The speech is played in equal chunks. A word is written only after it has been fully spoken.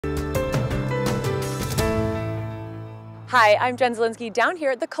Hi, I'm Jen Zielinski down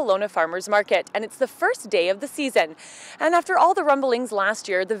here at the Kelowna Farmers Market, and it's the first day of the season. And after all the rumblings last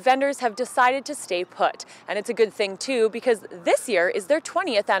year, the vendors have decided to stay put. And it's a good thing too, because this year is their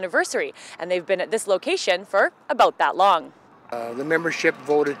 20th anniversary, and they've been at this location for about that long. The membership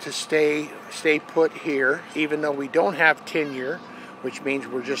voted to stay put here, even though we don't have tenure, which means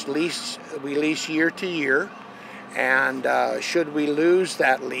we lease year to year. And should we lose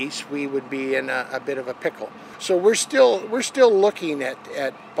that lease, we would be in a bit of a pickle. So we're still looking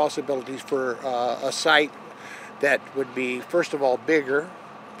at possibilities for a site that would be, first of all, bigger,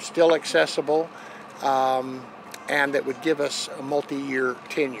 still accessible, and that would give us a multi-year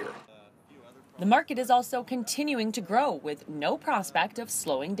tenure. The market is also continuing to grow with no prospect of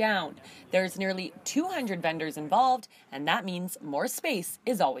slowing down. There's nearly 200 vendors involved, and that means more space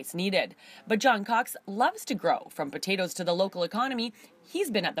is always needed. But John Cox loves to grow. From potatoes to the local economy,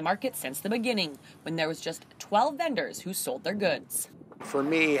 he's been at the market since the beginning, when there was just 12 vendors who sold their goods. For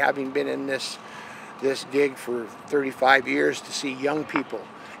me, having been in this gig for 35 years, to see young people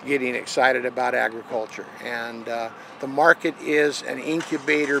getting excited about agriculture. And the market is an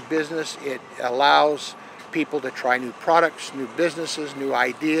incubator business. It allows people to try new products, new businesses, new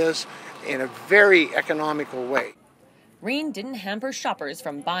ideas in a very economical way. Rain didn't hamper shoppers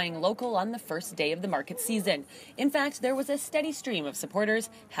from buying local on the first day of the market season. In fact, there was a steady stream of supporters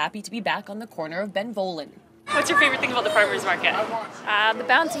happy to be back on the corner of Benvolin. What's your favorite thing about the farmers market? The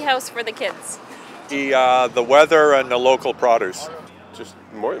bouncy house for the kids. The weather and the local produce. Just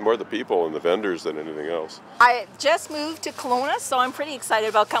more the people and the vendors than anything else. I just moved to Kelowna, so I'm pretty excited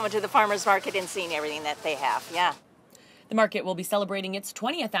about coming to the farmers market and seeing everything that they have. Yeah. The market will be celebrating its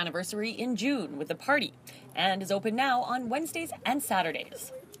 20th anniversary in June with a party and is open now on Wednesdays and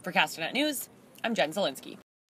Saturdays. For Castanet News, I'm Jen Zielinski.